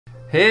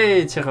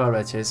هی چه خبر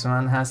بچه، اسم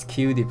من هست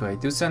کیودیپای.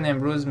 دوستان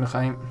امروز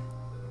میخوایم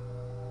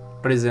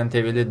رزیدنت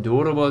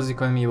 2 رو بازی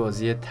کنیم، یه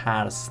بازی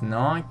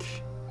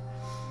ترسناک.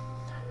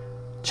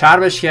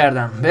 چربش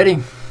کردم،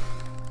 بریم.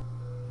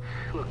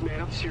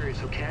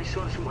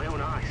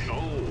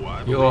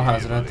 یا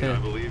حضرت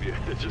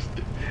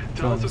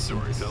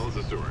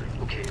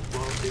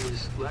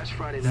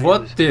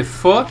What the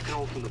fuck؟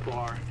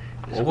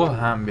 بابا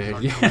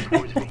همبرگر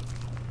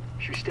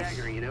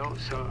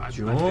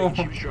جون.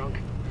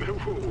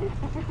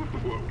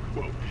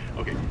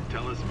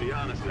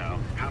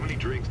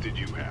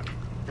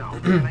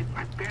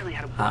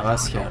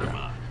 حوض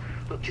کردم.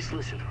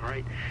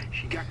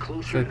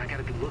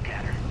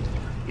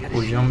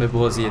 کجام به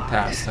بازی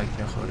ترسناک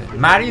میخوره؟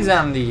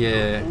 مریضم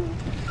دیگه.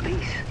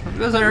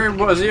 بذاریم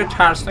بازی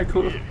ترسناک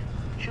رو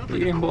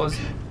بگیریم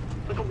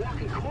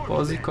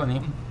بازی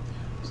کنیم.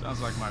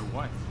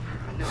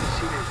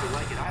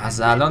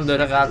 از الان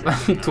داره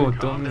قلبم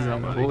تون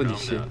میزنه. هولی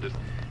شیت.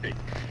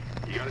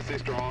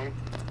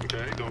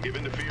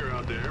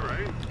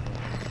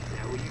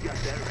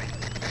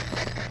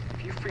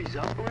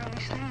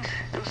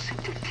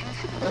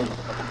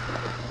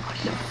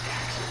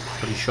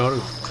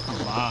 ریشارو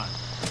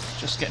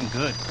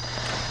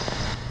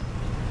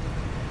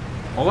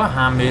آقا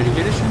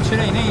همبرگرشون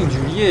چرا اینه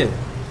اینجوریه؟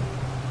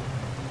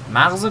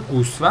 مغز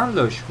گوسفند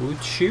داشت بود؟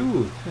 چی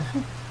بود؟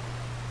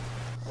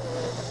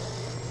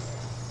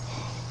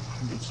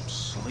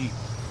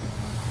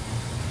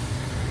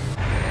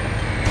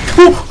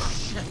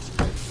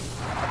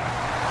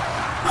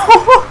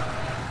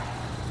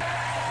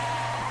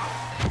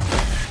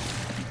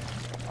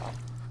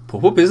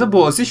 بابا بذار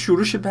بازی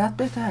شروع شه بعد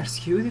بترس.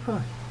 کیودیپای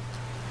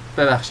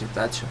ببخشید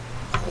بچه،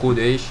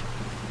 خودش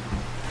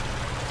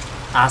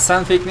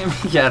اصلا فکر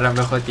نمی‌کردم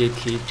بخواد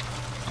یکی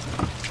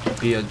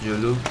بیاد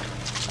جلو.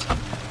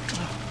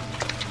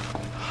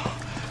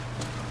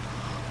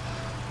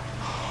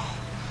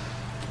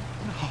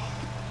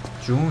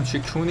 جون چه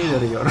کونی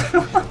داره یارو.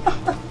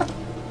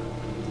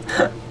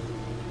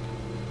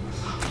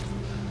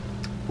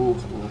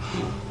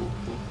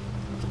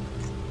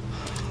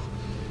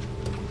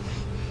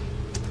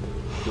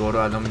 دورو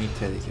الان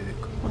میتره که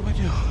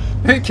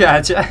بکن که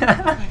عجب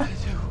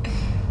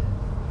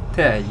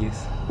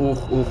تاییز. اوخ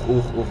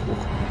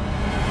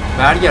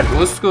برگرد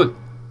اسکود.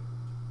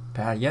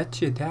 برگرد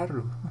چیه؟ در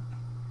رو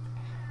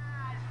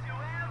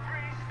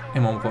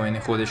امام خمینی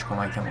خودش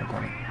کمکمون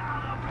کنه.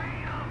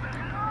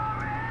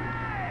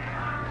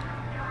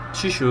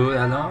 چی شد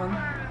الان؟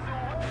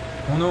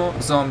 اونو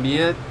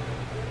زامبیه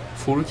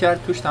فرو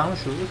کرد توش، تمام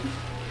شد.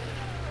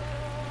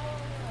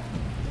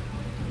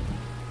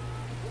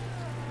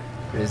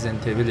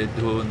 رزیدنت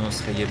 2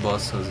 نسخه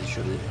بازسازی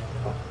شده.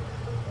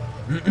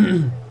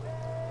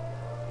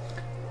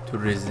 تو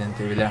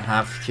رزیدنت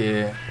 7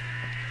 که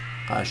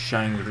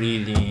قشنگ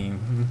ریدیم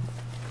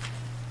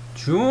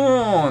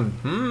جون.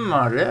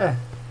 آره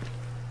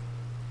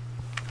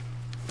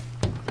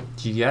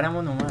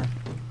جیگرمون اومد.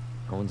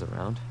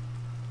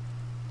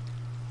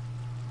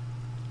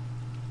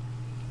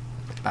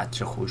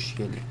 بچه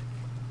خوشگله.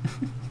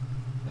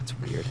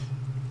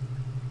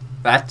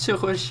 بچه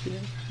خوشگله.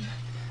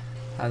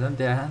 الان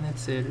دهنت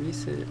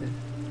سرویسه.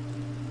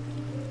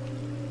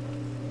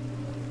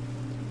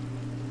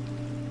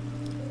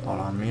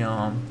 دارم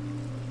میام.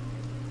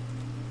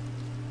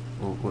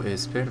 او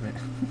اسپرمه.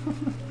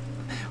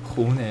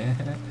 خونه.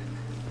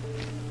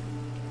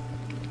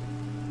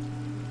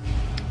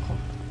 خب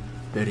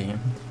بریم.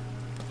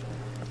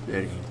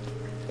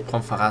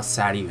 میخوام فقط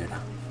سریع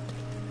برم.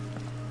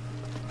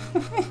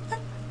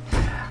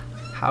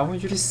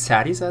 همونجوری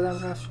سریع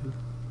زدم رفت شد.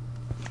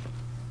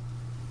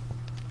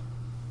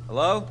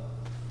 Hello?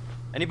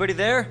 Anybody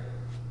there?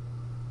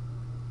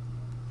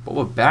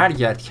 بابا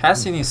برگرد،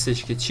 کسی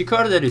نیستش که. چی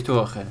کار داری تو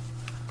آخه؟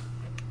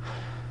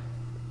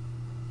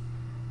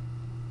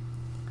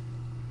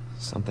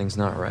 Something's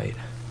not right.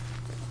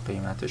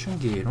 قیمتشون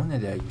گیرونه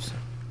دیوسه.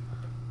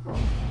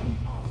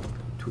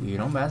 تو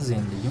ایران باید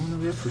زندگیمونو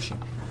بفروشیم.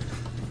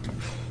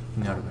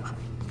 اینا رو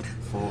بخوام.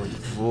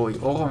 وای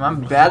آقا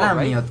من بدم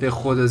میاد به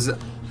خدا.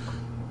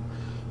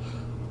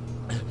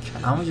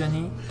 عمو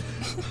جانی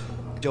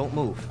Don't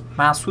move.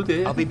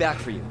 مسعوده؟ I'll be back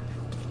for you.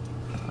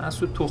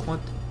 مسعود تخمت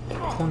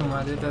خون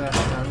اومده.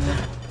 ببخشید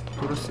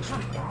درستش کنم.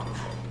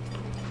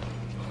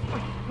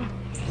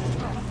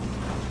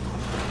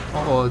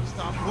 آقا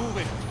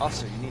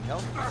Officer, you need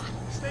help?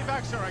 Stay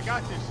back, sir. I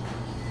got this.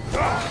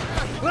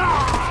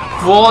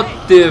 What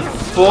the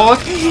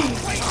fuck?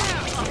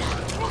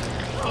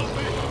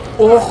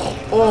 اوه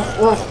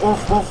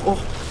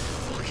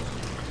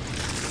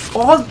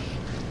آقا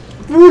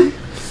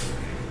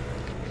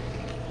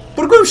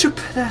برو گم شو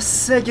پدر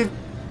سگ.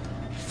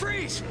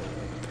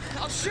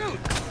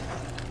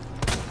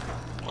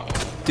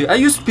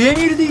 ایوس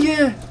بمیر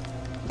دیگه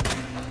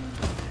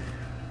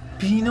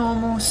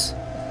بیناموس.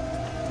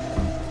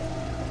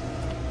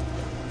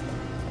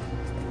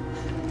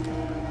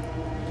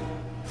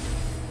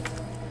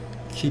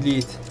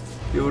 کلید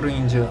بیارو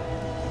اینجا.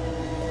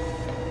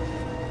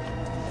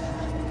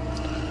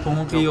 با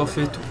اون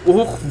قیافت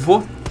اوخ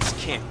و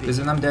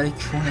بزنم در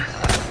کونه.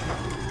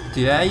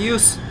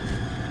 دیوس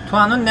تو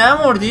هنو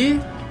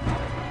نمردی؟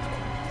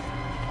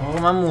 آقا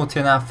من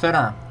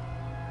متنفرم.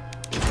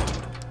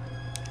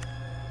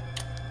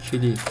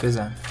 کلید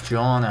بزن.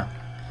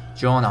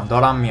 جانم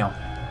دارم میام.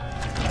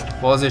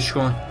 بازش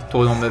کن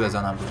تلمبه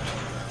بزنم بود.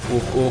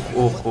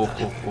 اوه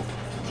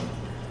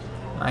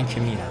من که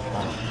میرم.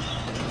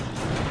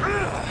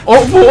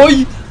 اوه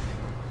وای.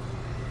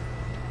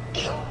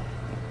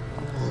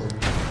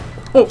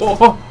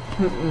 اوه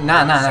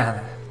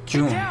نه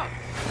جون.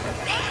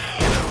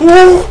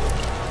 اوه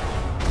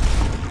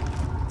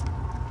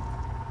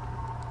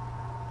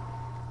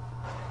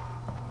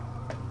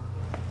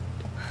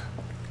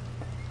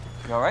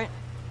You all right?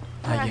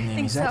 اگه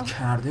نمیزد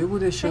کرده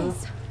بودشو. You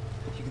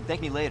can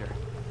thank me later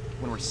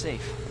when we're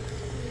safe.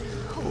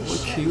 بابا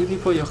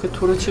کیودیپای آخه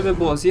تو رو چه به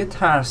بازی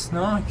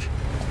ترسناک.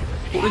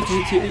 برو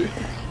جی تی ای،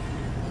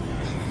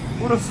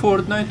 برو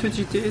فورتنایت تو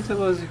جی تی ای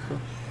بازی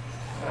کن.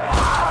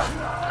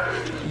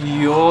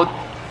 یاد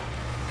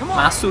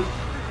مسعود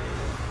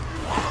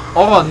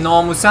آقا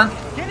ناموسن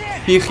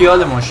بی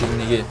خیال ماشین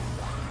دیگه.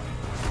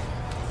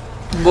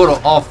 برو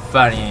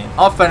آفرین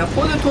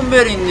خودتون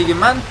برین دیگه.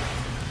 من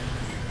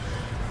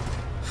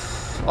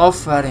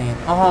آفرین.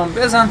 آها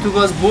بزن تو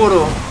گاز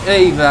برو.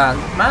 ایول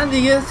من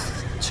دیگه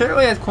چرا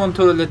باید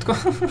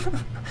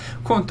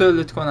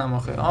کنترلت کنم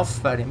آخه.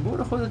 آفرین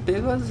برو خودت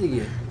بگاز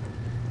دیگه.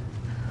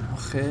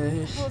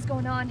 آخه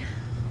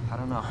I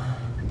don't know.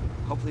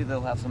 Hopefully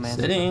they'll have some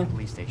answers at the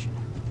police station.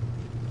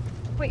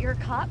 Wait, you're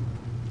a cop?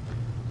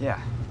 Yeah,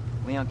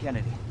 Leon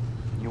Kennedy.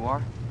 You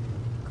are?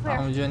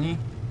 آموجانی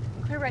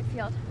Claire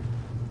Redfield.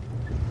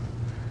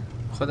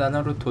 خود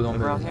الان رو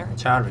تلمبه بزن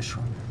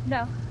چربشون. No.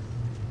 I'm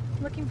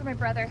looking for my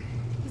brother.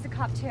 He's a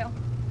cop too.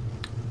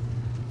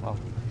 Well,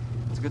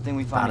 it's a good thing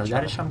we found each other.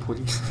 برادرش هم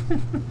پلیس. I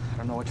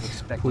don't know what to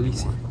expect.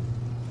 پلیسی.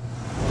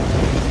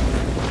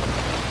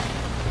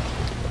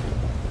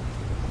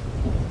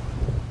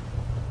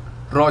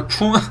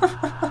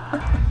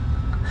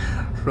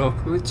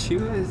 راکون چی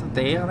بود؟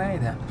 دقیق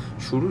نیدم.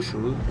 شروع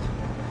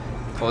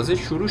تازه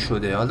شروع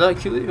شده. حالا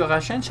کی بودی به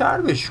قشنگ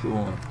چربش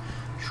کن.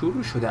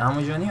 شروع شده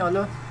عمو جانی.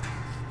 حالا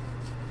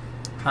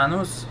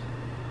هنوز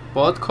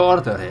باد کار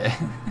داره.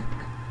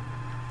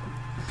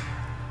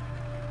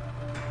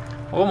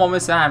 آقا ما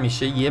مثل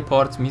همیشه یه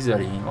پارت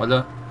میذاریم.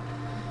 حالا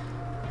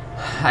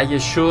اگه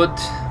شد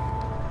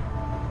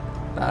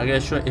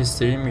بقیه‌اش رو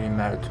استریم میریم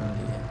براتون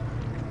دیگه.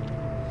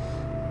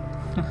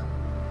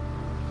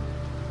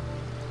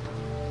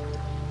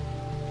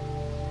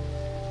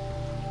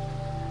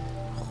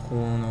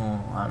 خون و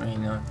همه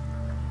اینا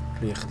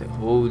ریخته.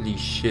 هولی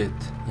شت،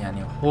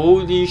 یعنی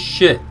هولی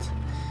شت.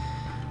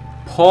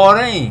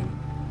 پاره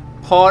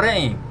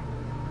ایم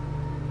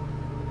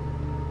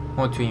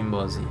ما تو این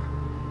بازی.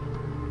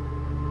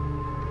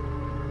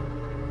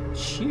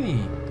 چی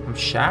این؟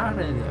 شهر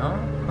دیگه.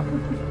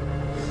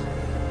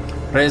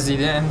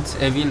 رزیدنت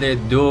اویل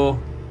 2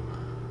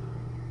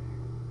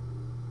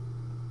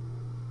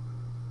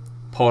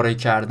 پاره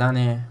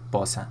کردن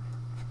باسن.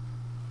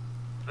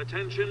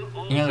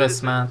 این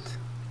قسمت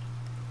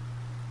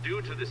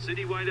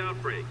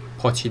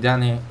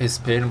پاچیدن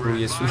اسپرم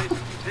روی سو.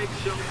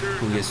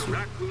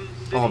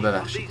 آقا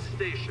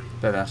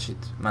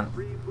ببخشید من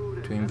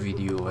تو این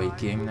ویدیوهای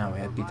گیم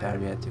نباید بی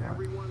تربیتی کنم.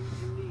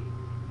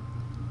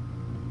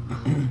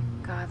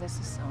 God, this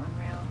is so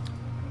unreal.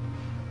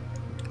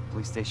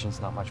 Police station's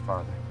not much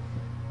farther.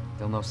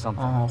 They'll know something.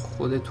 آها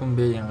خودتون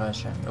برین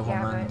قشنگ. آقا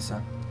من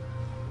مثلا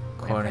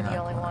کاری We're the only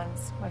نکنم.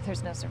 ones. What if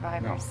there's no No,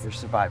 survivors? there's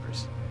survivors.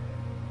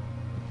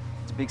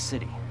 It's a big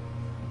city.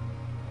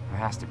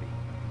 There has to be.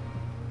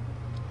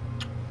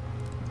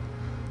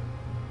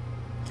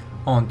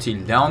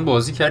 آنتیل داون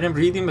بازی کردیم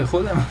ریدیم به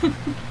خودمون.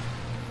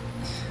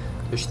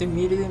 داشتیم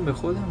میریدیم به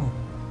خودمون.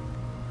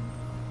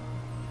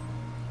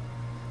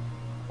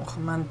 آخه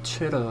من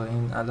چرا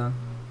این الان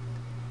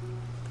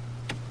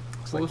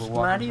پست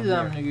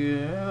مریضم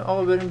دیگه.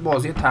 آقا بریم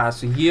بازی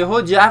ترسناک.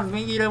 یهو جو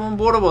میگیرمون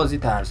برو بازی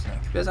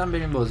ترسناک. بزن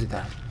بریم بازی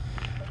ترسناک.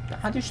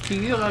 بعدش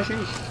دیگه قشنگ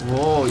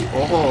وای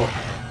آقا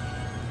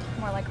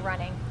More like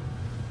running.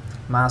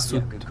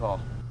 مسعود Good call.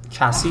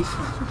 کثیف.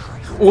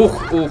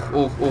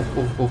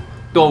 اوه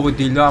داوود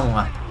دیلا هم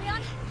اومد.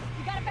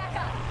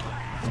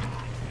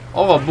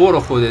 آقا برو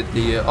خودت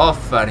دیگه.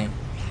 آفرین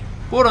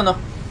برو. نه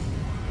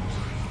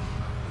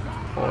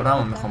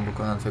آرامو میخوام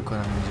بکنن فکر کنم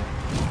اینجا.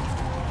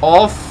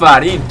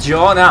 آفرین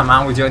جانم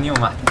عمو جانی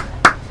اومد.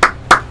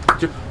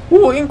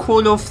 او این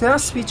کلفته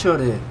است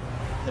بیچاره.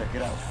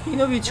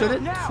 اینو بیچاره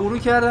فرو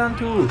کردن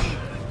توش.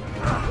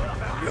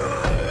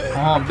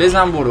 آها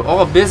بزن برو.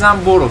 آقا بزن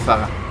برو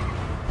فقط.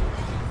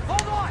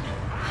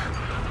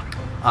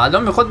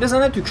 الان میخواد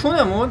بزنه تو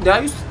کونمون.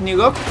 دیوس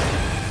نگاه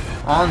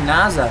کن.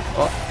 نزد.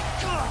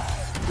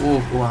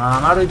 اوه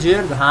همه رو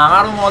جرد.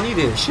 همه رو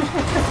مالیدش.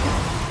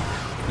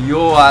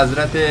 یو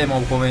حضرت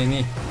امام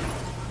خمینی.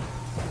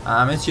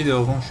 همه چی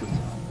داغون شد.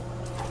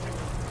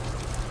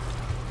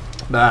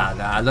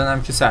 بله الان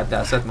هم که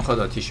 100% میخواد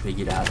آتیش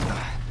بگیره.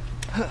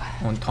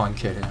 اون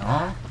تانکره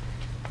ها.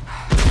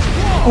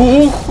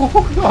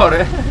 اوه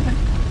داره.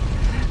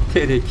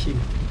 ترکی.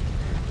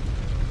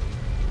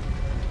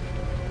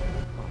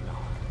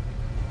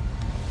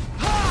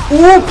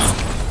 اوپس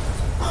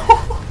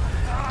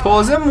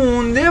تازه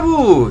مونده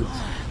بود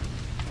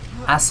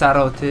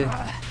اثرات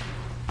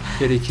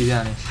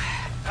ترکیدنش.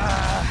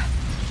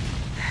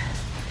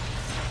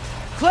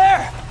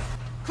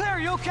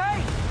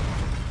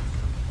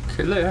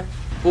 کلر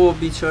او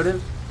بیچاره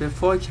به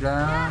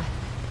فاکرم.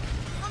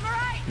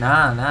 نه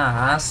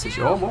هستش.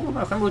 بابا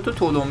میخوایم رو تو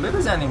تلمبه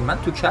بزنیم.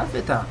 من تو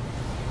کفتم.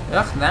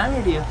 اخ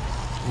نمیری.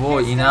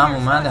 وای این هم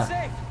اومدن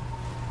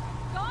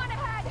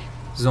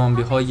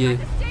زامبی های.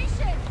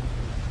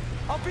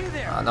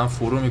 الان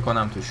فرو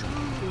میکنم توشون.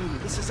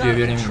 بیا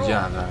بیاریم اینجا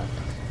اول.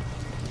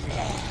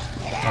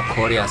 ما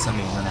کاری اصلا به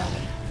اینا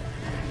نداریم.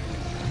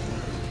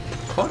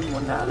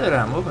 کاریمون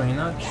ندارم بابا.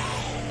 اینا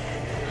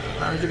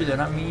همینجوری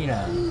دارم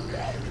میرم.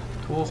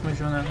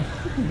 تخمشون هم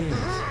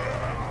نیست.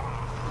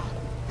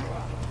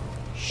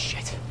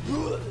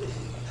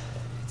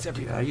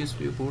 دیگه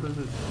توی برو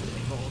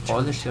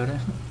حالش داره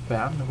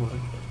برم نباره.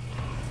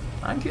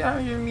 من که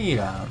همینجور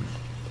میرم.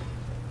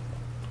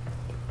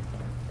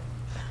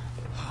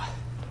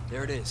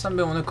 اصلا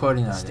به اونه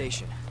کاری نداره.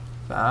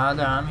 بعد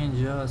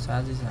همینجاست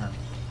عزیزم.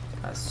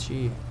 پس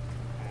چی؟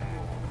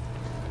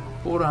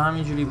 برو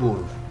همینجوری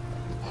برو.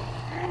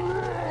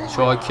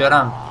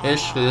 شاکرم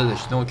عشق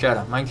دادش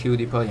نوکرم. من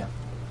کیودیپایم.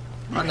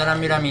 من دارم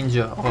میرم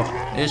اینجا. آقا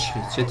عشقی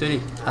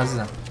چطوری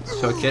عزیزم؟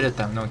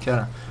 شاکرتم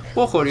نوکرم.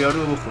 بخور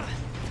یارو بخور.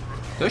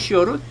 داشت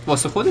یارو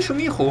واسه خودشو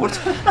میخورد.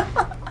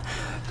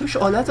 داشت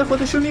آلت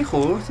خودشو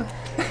میخورد.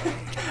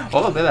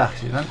 آقا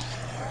ببخشید من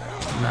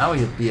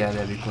نباید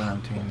بیادبی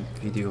کنم تو این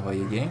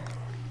ویدیوهای گیم.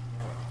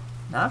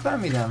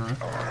 نفهمیدم.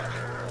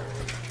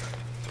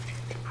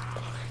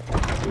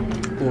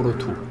 برو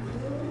تو.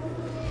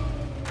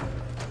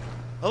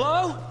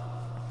 Hello?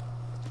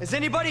 Is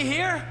anybody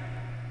here?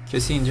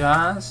 کسی اینجا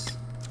هست؟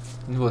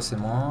 این واسه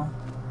ما.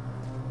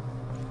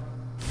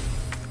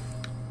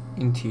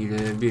 این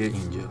تیره بیا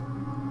اینجا.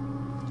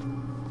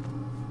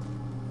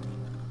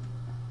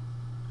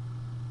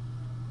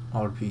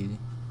 آرپیدی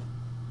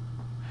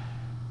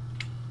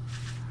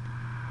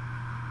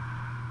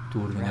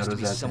دوربینه رو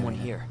زد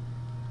نمیده.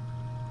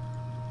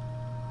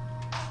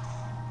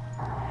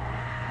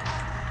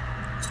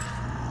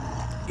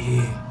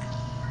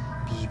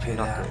 بی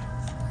پدر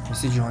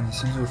مثل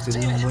جانیسین افتاده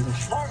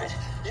دنبالش.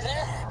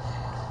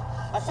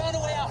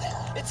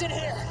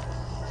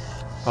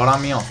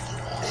 دارم میام.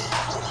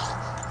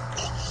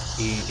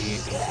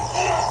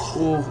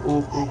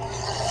 اوه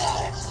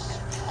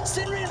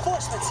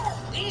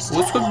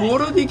بسکت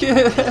برو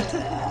دیگه.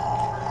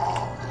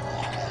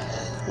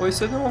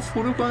 وایساده ما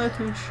فرو کنه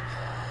توش.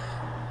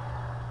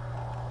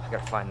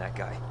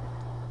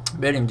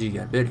 بریم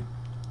جیگر بریم.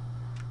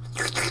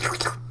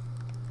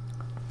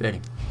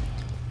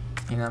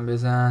 اینم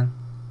بزن.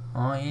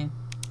 این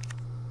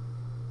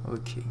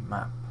اوکی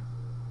مپ.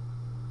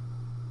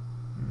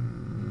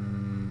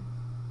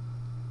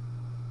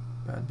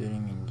 بعد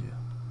بریم اینجا.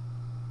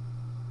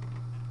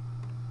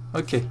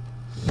 اوکی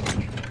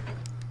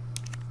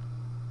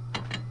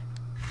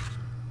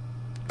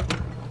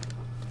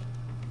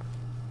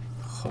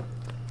خب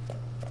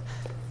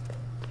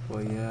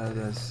باید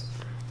از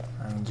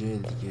همینجا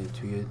دیگه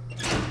توی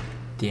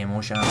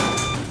دیموش هم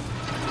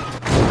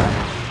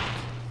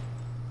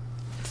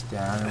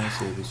دهنمون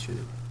سرویس شده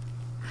بود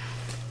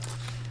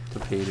تو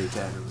پیدا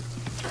کرده بود.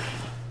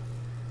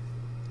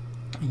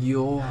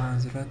 یو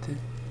حضرت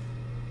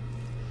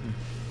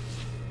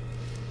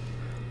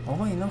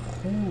آقا اینا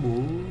خون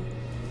بود.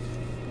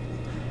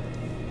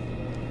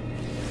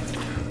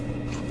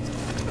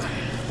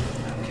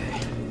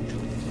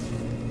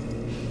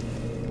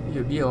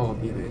 بیا آقا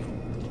بیا بریم.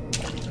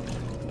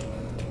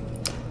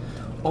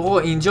 آقا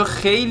اینجا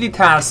خیلی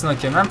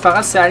ترسناکه. من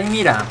فقط سریع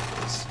میرم.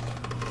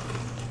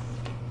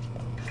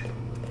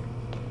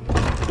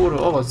 برو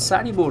آقا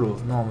سریع برو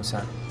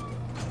ناموسن.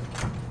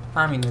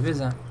 همینه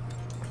بزن.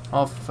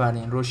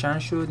 آفرین روشن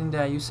شد. این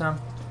دیوس هم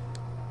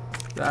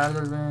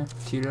بردار به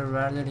تیره رو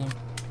برداریم.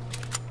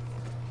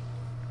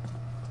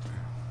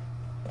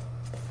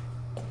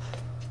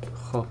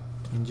 خب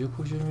اینجا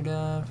کجا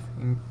میرفت؟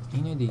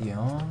 اینه دیگه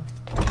ها.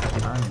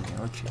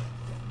 همینه اوکی.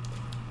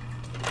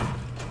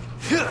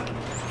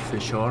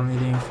 فشار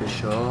میدیم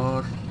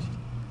فشار.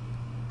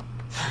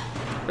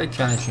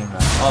 بکنش این بر.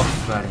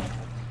 آفرین.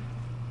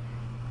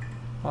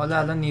 حالا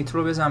الان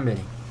نیترو بزن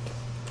بریم.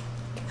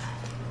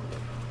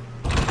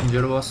 اینجا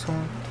رو باز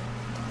کن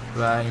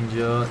و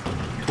اینجا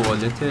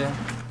توالته.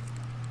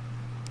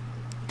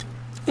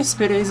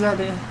 اسپری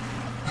زده.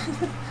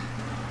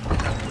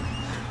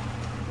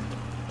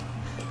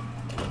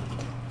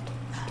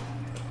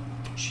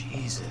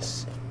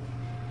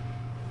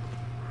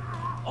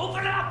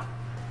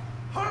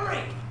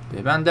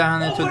 ببند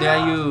دهنه تو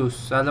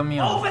دیوس. سلام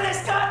میام.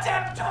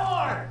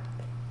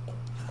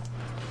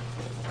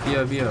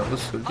 بیا بیا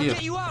اصول بیا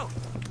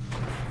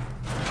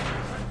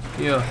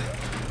بیا.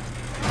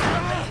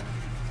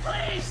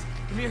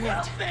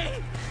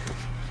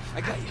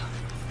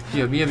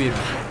 بیا بیا بیا.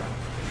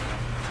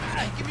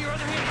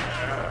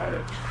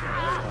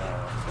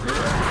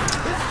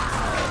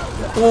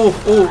 اوه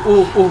اوه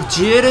اوه اوه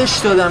جرش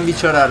دادم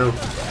بیچاره رو.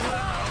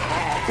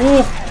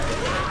 اوه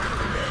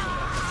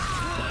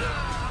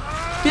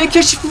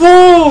بکش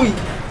وای.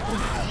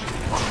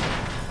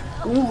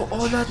 اوه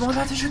آلت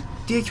مالتشو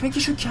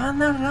دکمکشو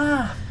کندن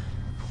رفت.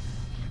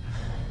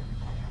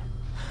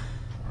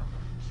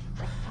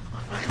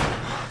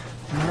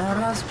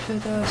 نرز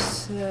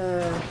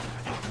پدسته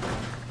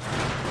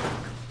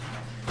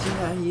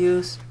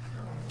دیوس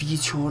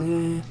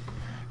بیچاره.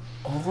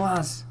 آقا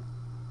از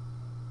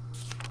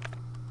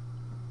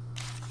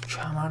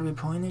کمر به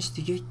پایینش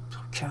دیگه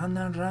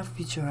کندن رفت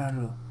بیچاره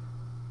رو.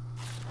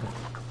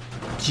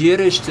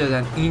 جرش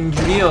دادن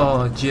اینجوری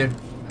ها. جر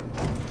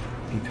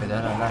بی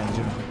پدر الله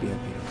اینجا میخواد بیاد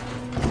بیرون.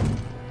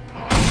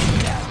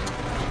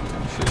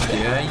 شد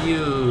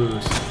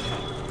دیوس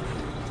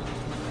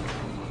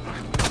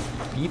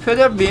بی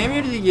پدر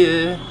بمیر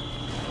دیگه.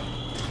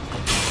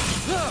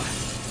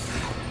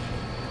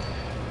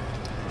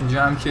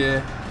 اینجا هم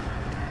که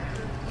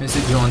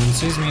مثل جانی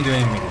چیز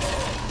میدویم میره.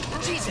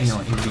 اینا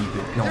این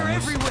بیبه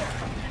ناموس.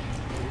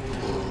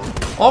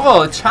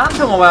 آقا چند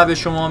تا ما باید به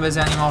شما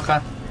بزنیم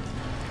آخر؟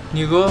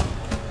 نگاه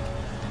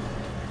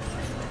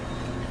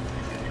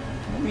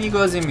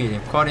میگازیم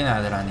میریم. کاری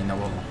ندارن اینا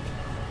با ما.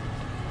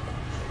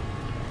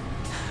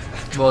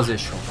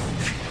 بازش کن.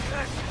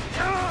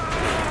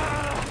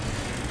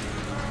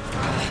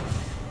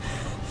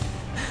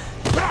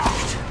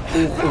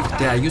 اوه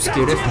دیوس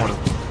گرفت ما رو.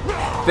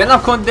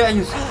 بلم کن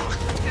دیوس.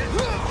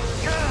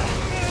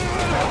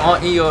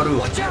 این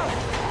یارو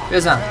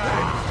بزن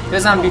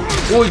بزن بی.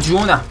 اوی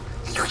جونم.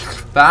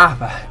 به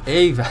به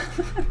ایوه.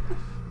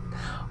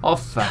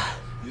 آفر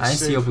این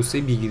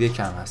سیاپوسته بیگیده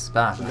کم هست.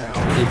 به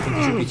به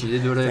تکنیکشو پیچیده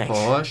دوره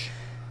پاهاش.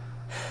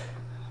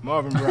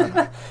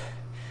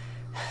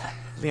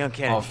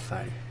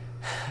 آفرین.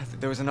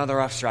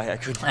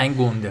 این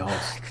گنده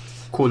هاست.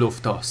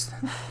 کلفته هاست.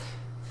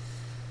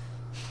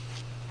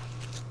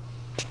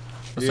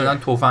 مثلا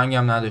توفنگ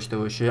هم نداشته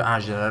باشه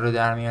اژدره رو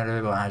در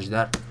میاره. با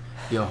اژدر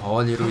یا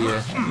حالی روی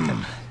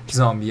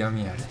زامبیا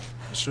میاره.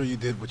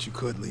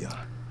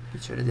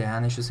 بیچاره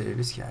دهنش رو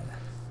سرویس کردن.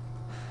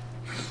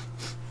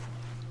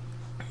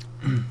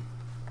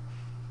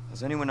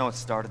 Does anyone know what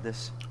started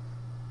this?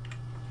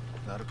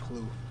 Not a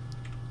clue.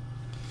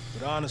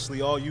 But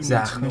honestly, all you need to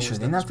know زخمی is شده.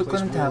 that اینم this فکر place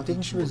کنم will تبدیل eat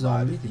میشه you به alive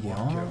زامبی if you دیگه aren't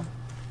ها. careful.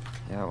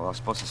 Yeah, well, I was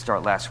supposed to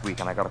start last week,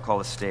 and I got a call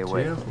to stay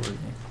away. چرا خوردی؟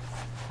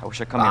 I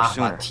wish I'd come here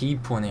sooner.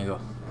 تیپ و نگاه.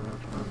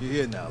 You're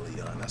here now,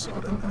 Leon. That's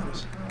all that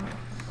matters.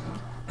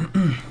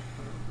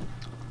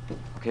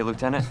 Okay,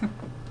 Lieutenant,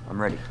 I'm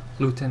ready.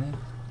 لوتنه.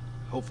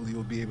 Hopefully,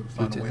 you'll be able to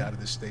find a way out of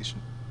this station.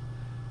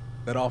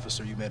 That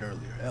officer you met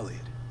earlier,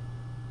 Elliot.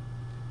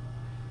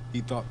 He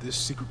thought this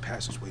secret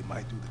passageway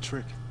might do the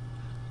trick.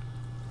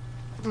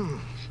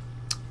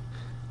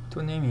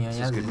 تو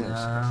نمیای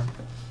عزیزم.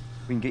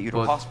 We can get you to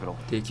a با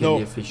hospital.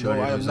 دیگه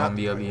فشاری رو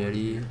زامبیا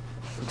بیاری.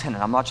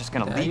 Lieutenant, I'm not just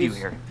gonna leave you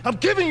here. I'm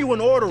giving you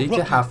an order, دیگه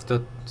rookie.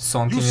 70 You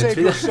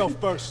سانتیمتری save yourself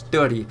first.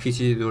 داری.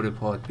 پیچیده دور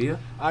پات بیا.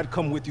 I'd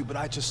come with you, but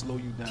I just slow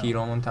you down.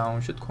 تیرامون تمام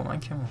شد.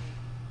 کمکمون.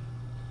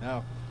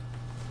 Now,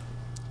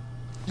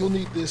 you'll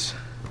need this.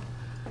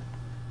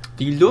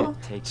 دیلدو؟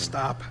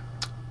 Stop.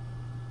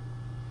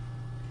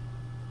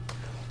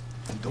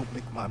 And don't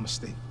make my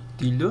mistake.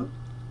 دیلدو؟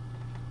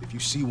 If you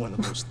see one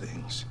of those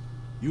things,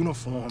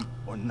 uniform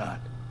or not,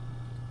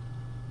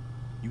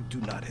 you do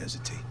not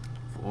hesitate.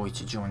 وای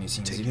چه جانی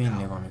سینزی به این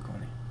نگاه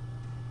میکنه.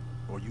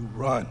 Or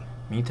you run.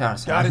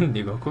 میترسم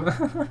نگاه کن.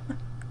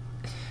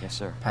 Yes,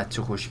 sir.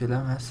 بچه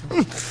خوشگلم هست.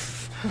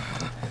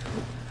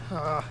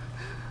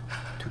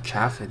 تو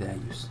کف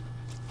دیوس.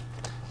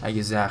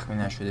 اگه زخمی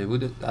نشده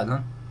بود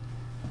الان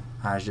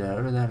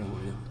اژدره رو در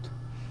آورده بود.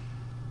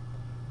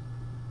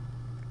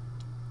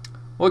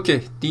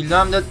 اوکی دیلدو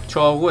هم داد.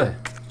 چاقوه.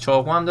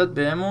 چاقو هم داد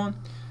بهمون.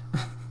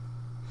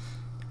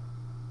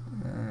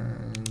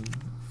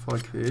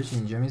 فاک بهش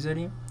اینجا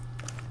میذاریم.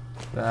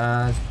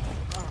 بعد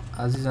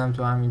عزیزم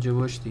تو هم اینجا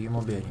باش دیگه.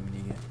 ما بریم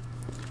دیگه.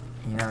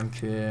 اینم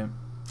که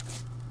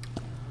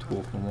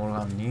تخم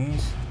مرغ هم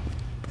نیست.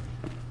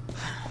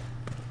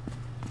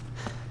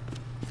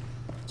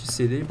 چه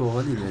صدای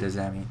باحالی داره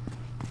زمین.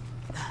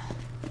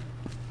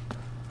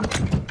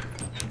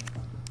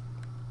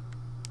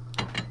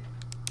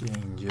 بیا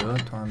اینجا.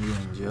 تو هم بیا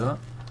اینجا.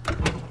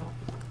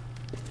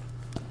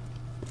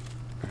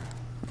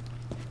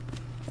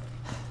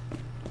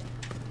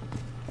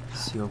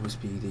 سیاه‌پوست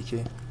بیگیده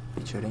که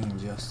بیچاره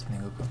اینجاست.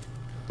 نگاه کن.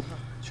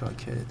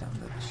 چاکرتم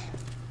دادش.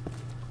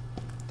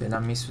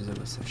 دلم میسوزه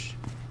واسش.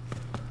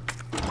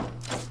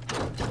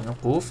 اینا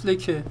قفله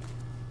که.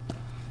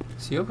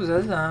 سیاه‌پوست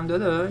عزیزم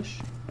داداش.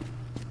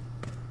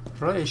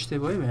 راه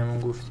اشتباهی بهمون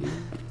گفتی.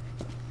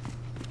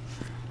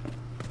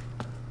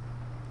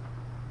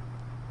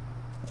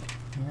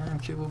 این هم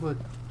که بابا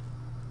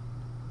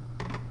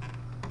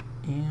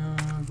این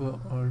با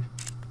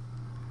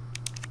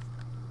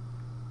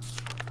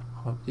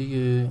خب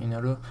دیگه اینا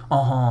رو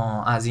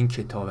آها از این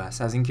کتاب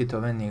است. از این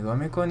کتاب نگاه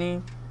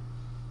میکنیم.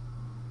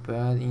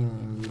 بعد این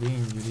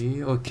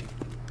اینجوری اوکی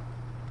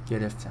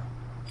گرفتم.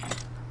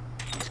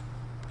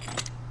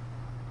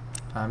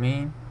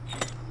 همین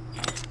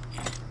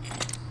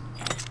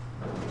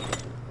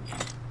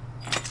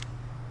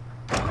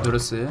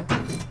درسته؟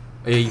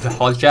 ای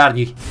حال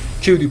کردی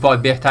کیودیپای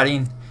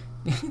بهترین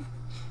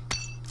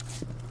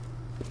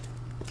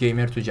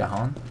گیمر تو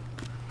جهان.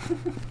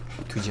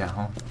 تو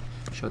جهان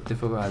شد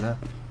دفعه بعدا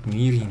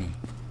میرینی.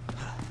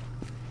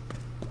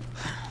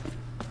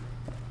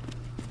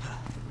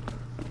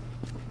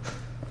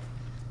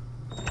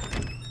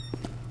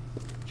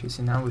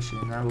 کسی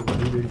نباشه. نه بابا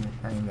بریم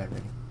همین بر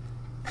بریم.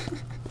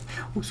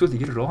 اصول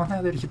دیگه راه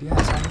نداره که بیا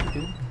اصلا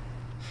بریم.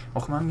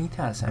 آخه من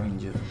میترسم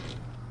اینجا.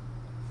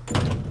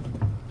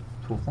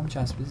 توخم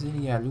چسبه زیر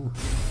یلو.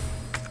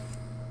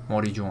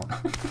 ماری جون.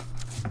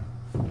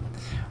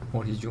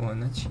 ماری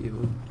جون چیه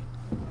بود؟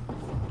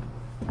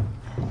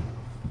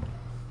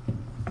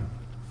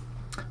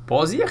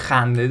 بازی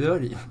خنده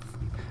داری.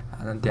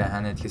 الان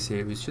دهنت که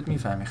سرویس شد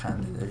میفهمی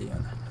خنده داری یا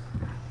نه.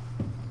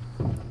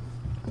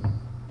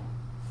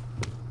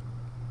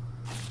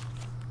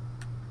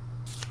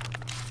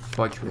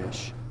 فاک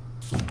بهش.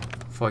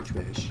 فاک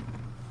بهش.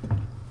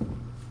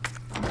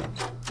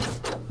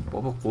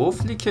 بابا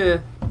قفلی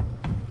که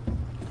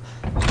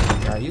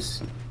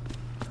رئیس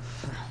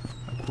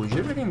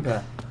کجا بریم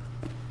به؟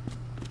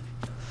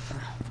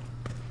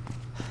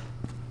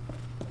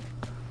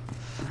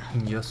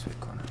 اینجاست فکر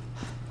کنم.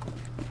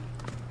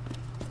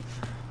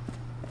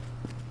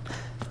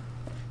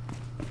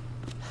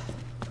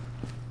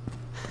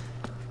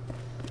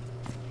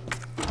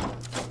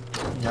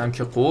 اینم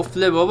که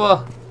قفله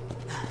بابا.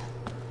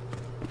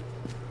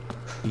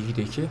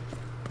 دیگه که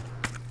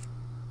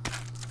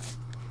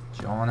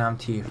جانم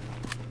تیر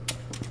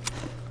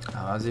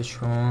عوضش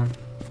کن.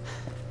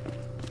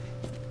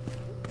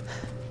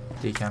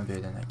 دیگم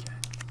پیدا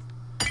نکرد.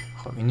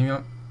 خب اینو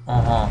میام.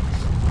 آها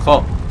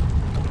خب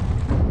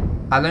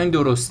الان این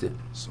درسته.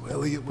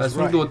 پس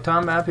اون دوتا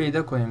هم باید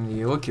پیدا کنیم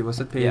دیگه. اوکی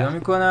واسه پیدا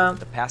میکنم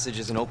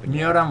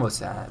میارم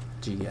واسه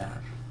جیگر.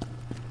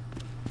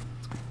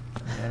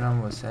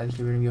 میارم واسه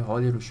که بریم یه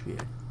حالی روش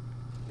بیاریم.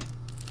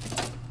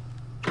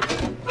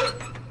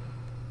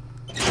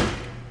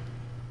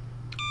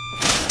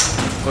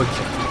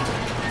 اوکی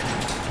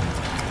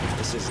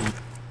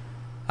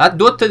حتی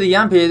دوتا دیگه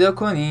هم پیدا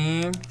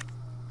کنیم.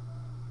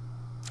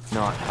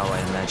 Not how I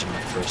imagined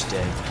my first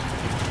day.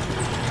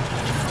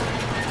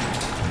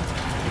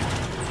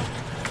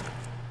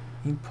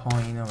 این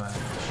پایین رو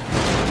برداشت.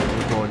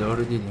 بالا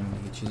رو دیدیم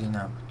دیگه چیزی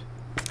نبود.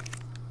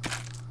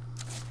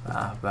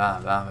 به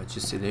به به چه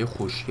صدای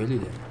خوشگلی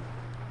داره.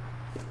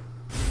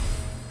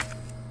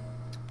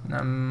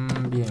 اینم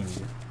بیا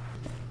اینجا.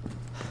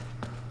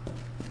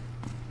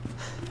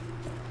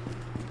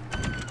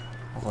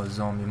 آقا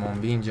زامبی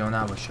مامبی اینجا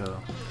نباشه.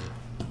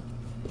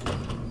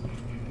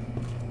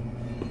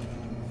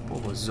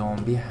 بابا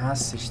زامبی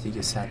هستش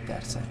دیگه 100%.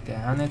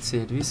 دهنت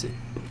سرویسه.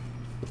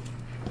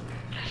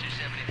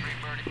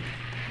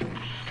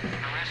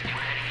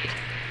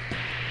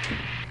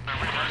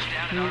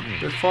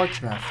 به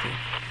فاک رفته.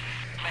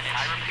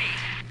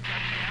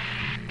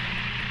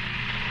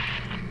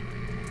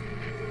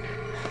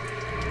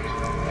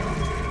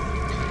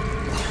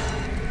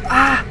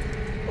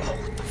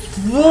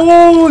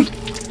 وای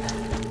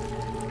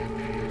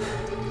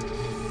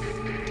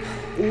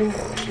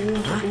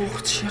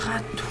اوه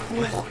چقدر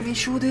تخمی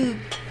شده.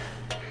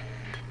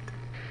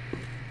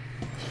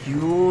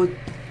 یو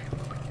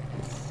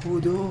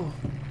خدا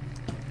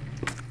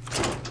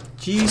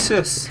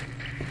جیسس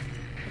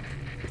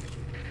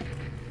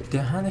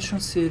دهنشون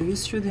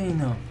سرویس شده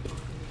اینا.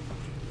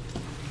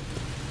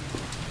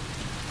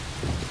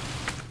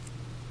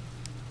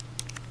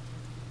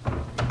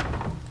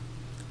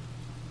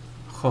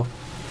 خب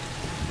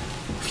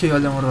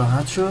خیالمون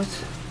راحت شد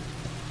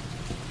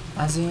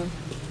از این.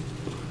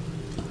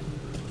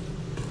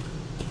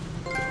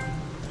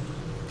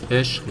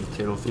 عشقی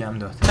تروفی هم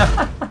داد.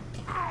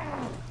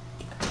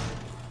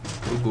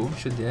 تو گم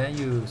شده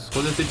یوز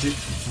خودتو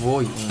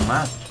وای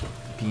اومد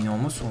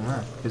بیناموس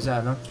اومد. بذار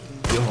الان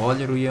یه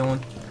حال روی اون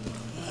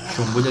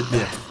شنبولت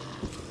بیار.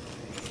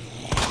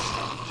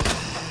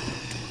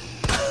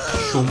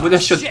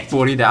 شنبولش شد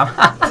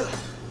بریدم.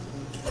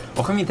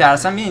 آخه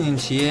میترسم ببینین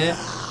چیه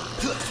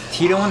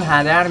تیر اون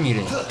هدر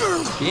میره.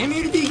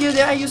 بمیر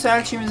دیگه دیوس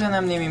هرچی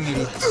میزنم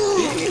نمیمیرید.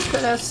 بمیر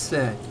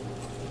پلسته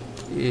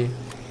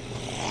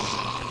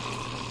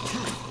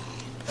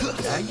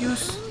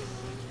دیوس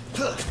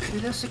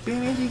پلسته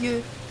بمیر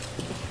دیگه.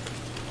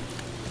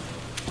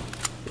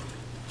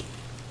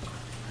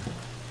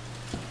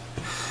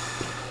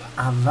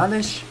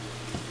 اولش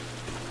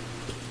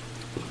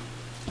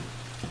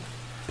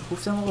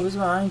گفتم آقا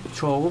بذار من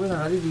چاقو بدم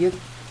ولی دیگه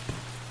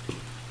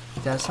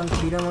دستم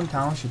تیرمون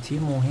تمام شد. تیر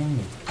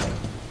مهمه.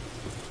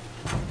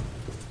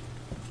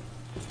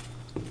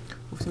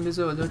 گفتیم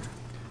بذار حالا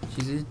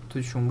چیزی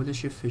تو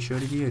شنبولش یه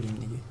فشاری بیاریم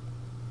دیگه.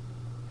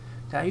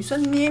 تعیوسا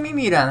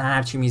نمیمیرن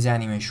هرچی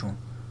میزنیمشون.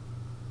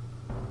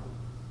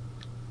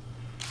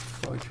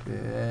 فاک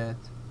بهت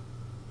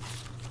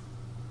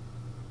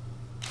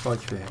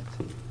فاک بهت.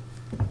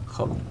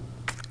 خب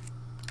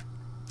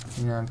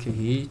این هم که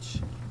هیچ.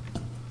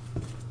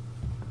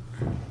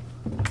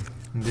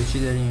 اینجا چی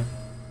داریم؟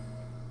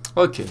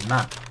 اوکی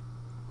من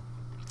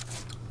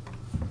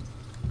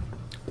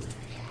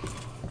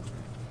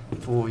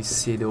وای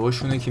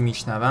صداشونو که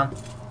میشنوم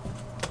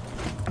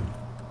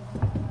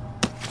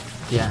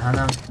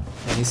دهنم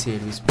یعنی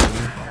سرویس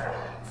بریم.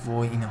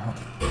 وای اینها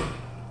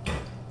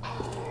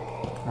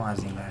ما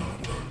از این برمیریم.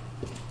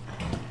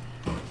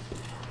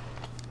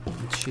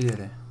 چی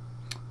داره؟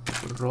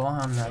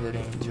 راه هم نداره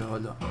اینجا.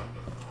 حالا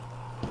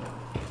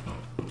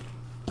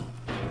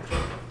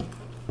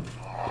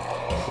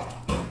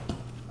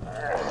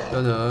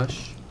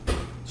داداش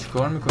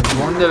چیکار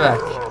میکنی؟ گنده بک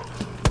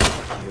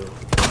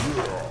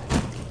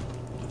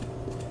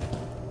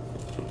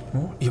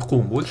این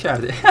قنبل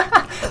کرده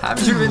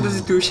همینجور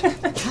بندازی توش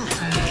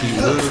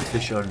کیلو رو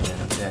فشار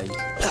میدنم دهید.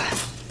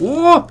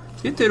 اوه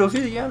یه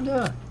تروفی دیگه هم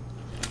دار.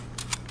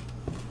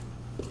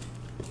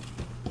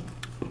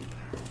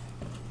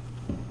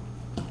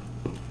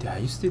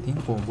 دهیست دید این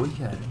قنبل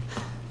کرده.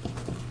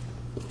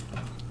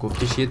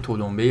 گفتش یه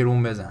تلمبه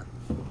روم بزن.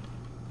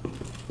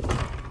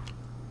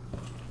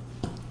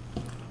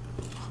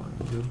 خب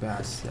اینجا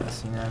بسته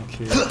است. این هم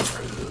که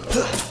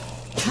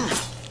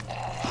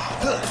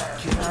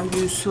جنب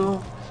یوسو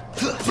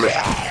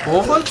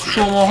آقا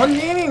شماها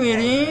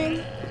نمیمیرین؟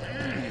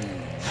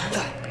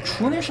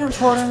 چونشم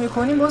پاره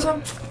میکنیم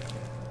بازم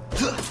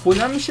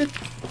بلند میشه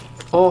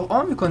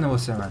آه میکنه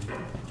واسه من.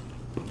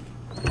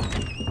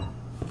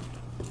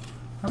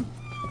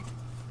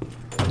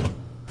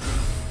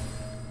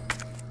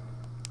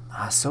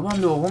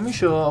 اعصابم داغون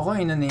میشه آقا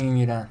اینا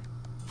نمیمیرن.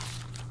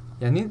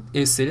 یعنی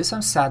استرس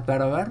هم 100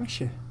 برابر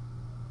میشه.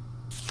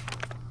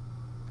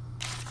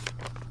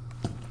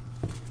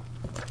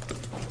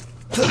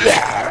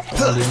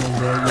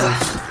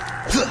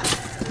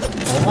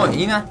 آها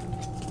اینه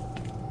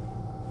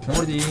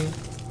مردی؟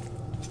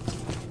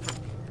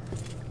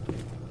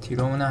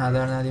 تیرامونه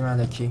هدر ندیم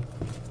الکی.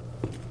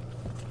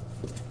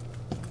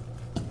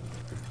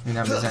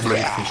 اینم بزنیم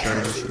یک فشار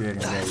روش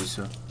بیاریم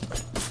رئیسو.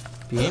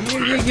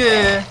 بیمیر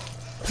دیگه.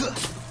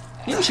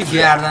 نمیشه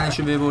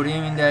گردنشو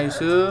ببریم این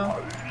رئیسو.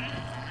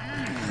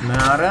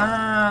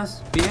 مرض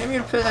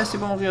بیمیر پدستی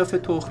با اون قیافه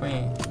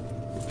تخمی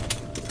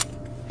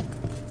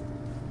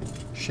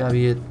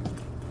شبیه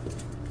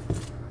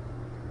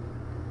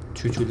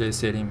چوچوله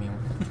سری میمونه.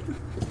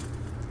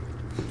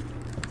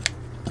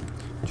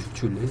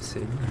 چوچوله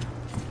سری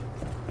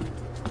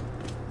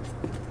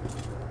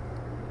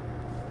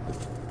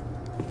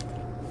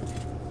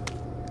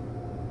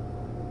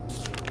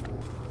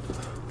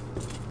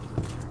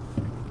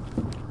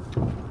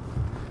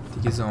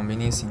دیگه زامبی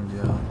نیست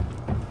اینجا.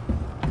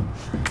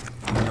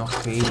 اینا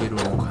خیلی رو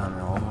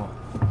مخمه آقا.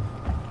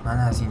 من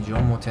از اینجا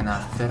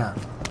متنفرم.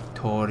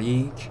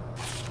 تاریک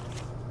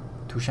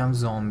توشم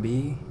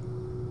زامبی.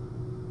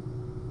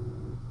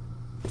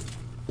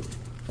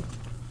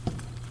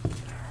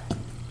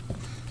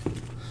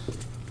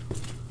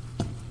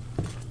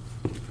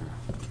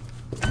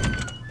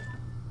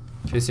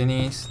 کسی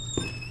نیست.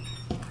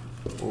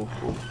 اوه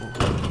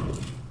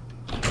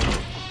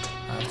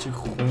هرچی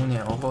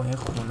خونه آقا. این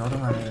خونه رو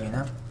من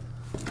میبینم.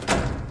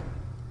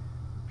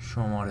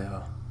 شماره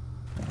ها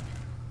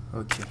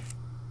اوکی.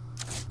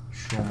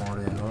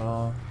 شماره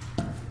ها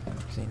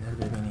زینه رو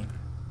ببینیم.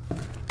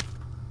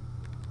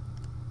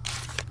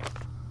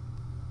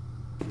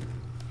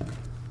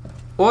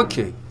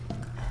 اوکی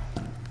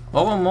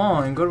آقا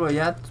ما انگار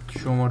باید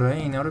شماره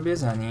اینا رو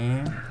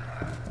بزنیم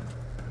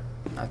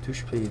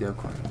توش پیدا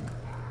کنیم.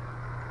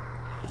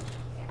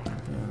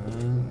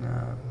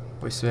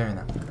 بایست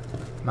ببینم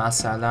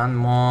مثلا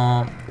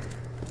ما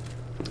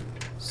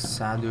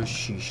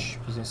 106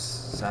 بزنیم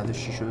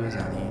 106 رو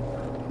بزنیم.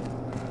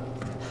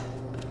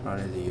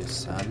 آره دیگه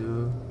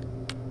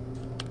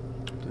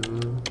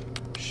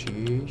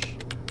 106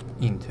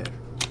 اینتر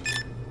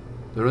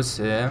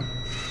درسته.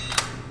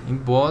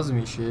 این باز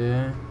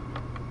میشه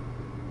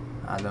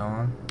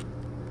الان.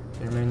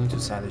 بریم ببینیم تو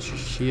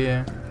 106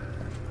 چیه.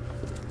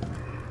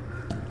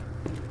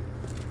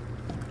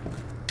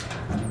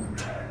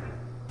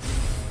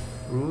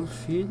 رول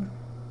فیلم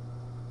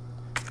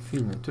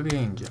تو بیا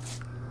اینجا.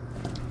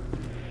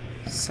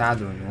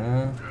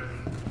 109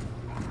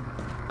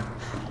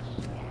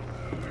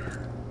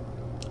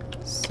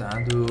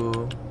 109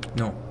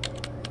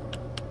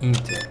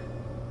 اینتر.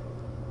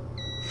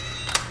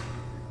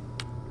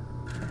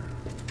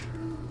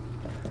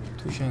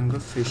 توش انگار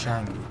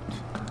فشنگ بود.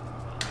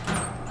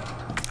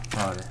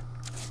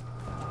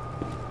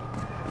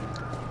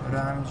 آره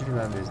همینجوری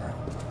باید بزنیم.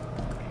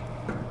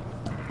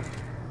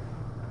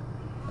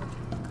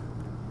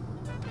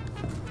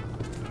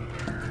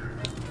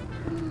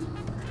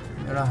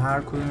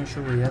 هر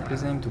کدومشو باید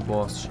بزنیم تو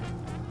باز شه.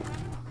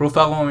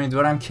 رفقا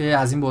امیدوارم که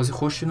از این بازی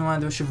خوشتون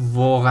اومده باشه.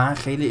 واقعا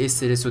خیلی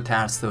استرس و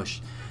ترس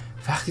داشت.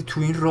 وقتی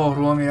تو این راه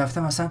رو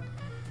میرفتم مثلا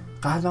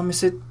قلبم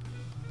مثل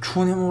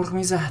چون مرغ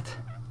میزد.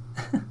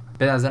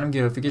 به نظرم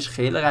گرافیکش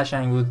خیلی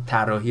قشنگ بود.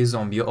 طراحی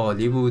زامبی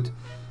عالی بود.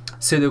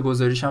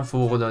 صداگذاریش هم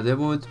فوق العاده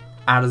بود.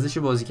 ارزش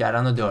بازی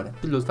کردن رو داره.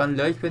 لطفا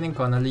لایک بدین.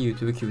 کانال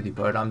یوتیوب کewDiePie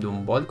رو هم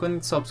دنبال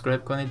کنید.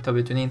 سابسکرایب کنید تا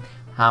بتونین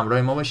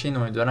همراه ما باشین.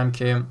 امیدوارم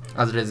که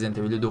از رزیدنت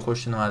 2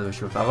 خوشتون اومده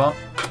باشه رفقا.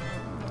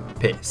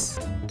 پیس.